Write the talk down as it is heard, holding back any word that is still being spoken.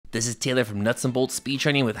This is Taylor from Nuts and Bolts Speed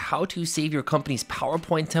Training with how to save your company's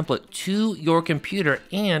PowerPoint template to your computer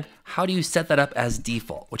and how do you set that up as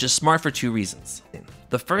default, which is smart for two reasons.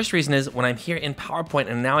 The first reason is when I'm here in PowerPoint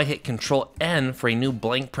and now I hit Control N for a new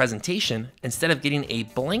blank presentation, instead of getting a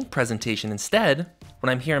blank presentation instead, when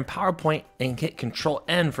I'm here in PowerPoint and hit Control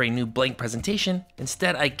N for a new blank presentation,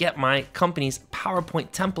 instead I get my company's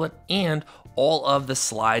PowerPoint template and all of the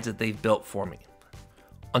slides that they've built for me.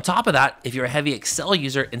 On top of that, if you're a heavy Excel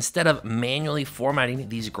user, instead of manually formatting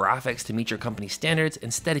these graphics to meet your company standards,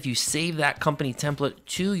 instead if you save that company template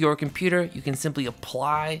to your computer, you can simply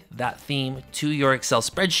apply that theme to your Excel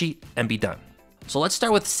spreadsheet and be done. So let's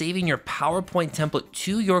start with saving your PowerPoint template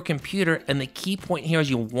to your computer, and the key point here is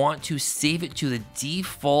you want to save it to the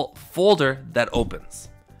default folder that opens.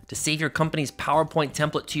 To save your company's PowerPoint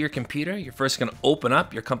template to your computer, you're first gonna open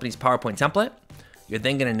up your company's PowerPoint template. You're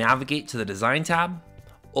then gonna navigate to the Design tab,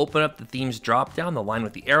 open up the Themes dropdown, the line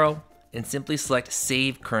with the arrow, and simply select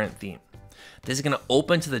Save Current Theme. This is gonna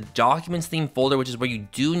open to the Documents theme folder, which is where you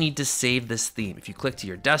do need to save this theme. If you click to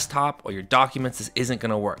your desktop or your documents, this isn't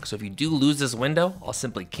gonna work. So if you do lose this window, I'll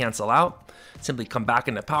simply cancel out, simply come back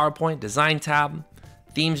into PowerPoint, Design tab,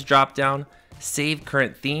 Themes dropdown, Save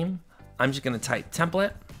Current Theme. I'm just gonna type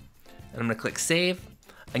Template, and I'm gonna click Save,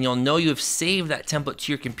 and you'll know you have saved that template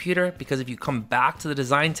to your computer because if you come back to the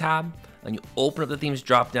Design tab, and you open up the Themes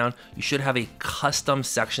dropdown, you should have a custom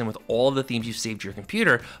section with all of the themes you've saved to your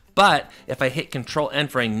computer. But if I hit Control N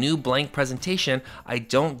for a new blank presentation, I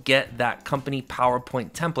don't get that company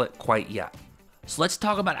PowerPoint template quite yet. So let's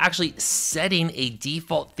talk about actually setting a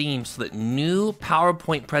default theme so that new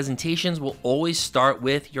PowerPoint presentations will always start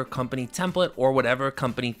with your company template or whatever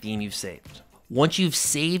company theme you've saved. Once you've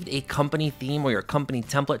saved a company theme or your company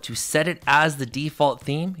template, to set it as the default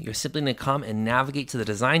theme, you're simply gonna come and navigate to the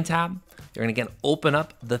Design tab. You're gonna again open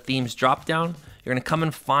up the Themes dropdown. You're gonna come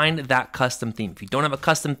and find that custom theme. If you don't have a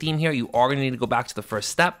custom theme here, you are gonna need to go back to the first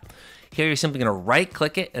step. Here, you're simply gonna right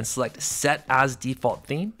click it and select Set as Default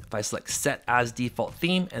Theme. If I select Set as Default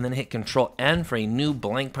Theme and then hit Control N for a new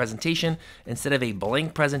blank presentation, instead of a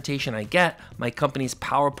blank presentation, I get my company's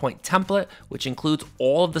PowerPoint template, which includes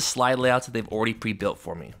all of the slide layouts that they've already pre-built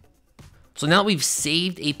for me. So now that we've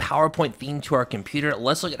saved a PowerPoint theme to our computer,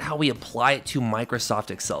 let's look at how we apply it to Microsoft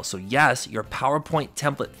Excel. So yes, your PowerPoint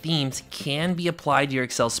template themes can be applied to your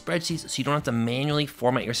Excel spreadsheets, so you don't have to manually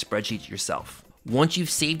format your spreadsheets yourself. Once you've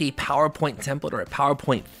saved a PowerPoint template or a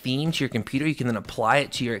PowerPoint theme to your computer, you can then apply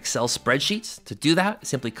it to your Excel spreadsheets. To do that,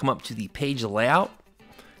 simply come up to the page layout,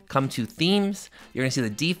 come to themes, you're gonna see the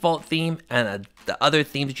default theme and the other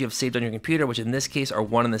themes that you have saved on your computer, which in this case are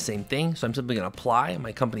one and the same thing. So I'm simply gonna apply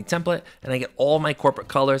my company template and I get all my corporate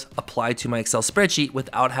colors applied to my Excel spreadsheet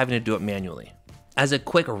without having to do it manually. As a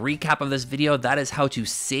quick recap of this video, that is how to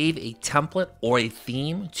save a template or a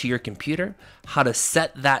theme to your computer, how to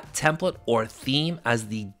set that template or theme as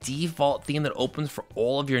the default theme that opens for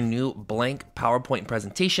all of your new blank PowerPoint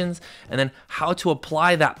presentations, and then how to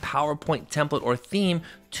apply that PowerPoint template or theme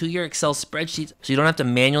to your Excel spreadsheets so you don't have to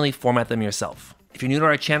manually format them yourself. If you're new to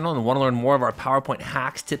our channel and want to learn more of our PowerPoint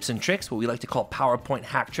hacks, tips, and tricks, what we like to call PowerPoint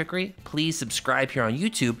hack trickery, please subscribe here on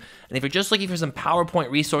YouTube. And if you're just looking for some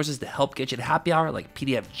PowerPoint resources to help get you to happy hour, like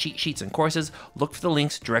PDF cheat sheets and courses, look for the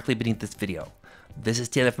links directly beneath this video. This is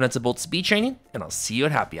Taylor from Nuts and Bolts Speed Training, and I'll see you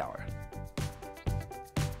at happy hour.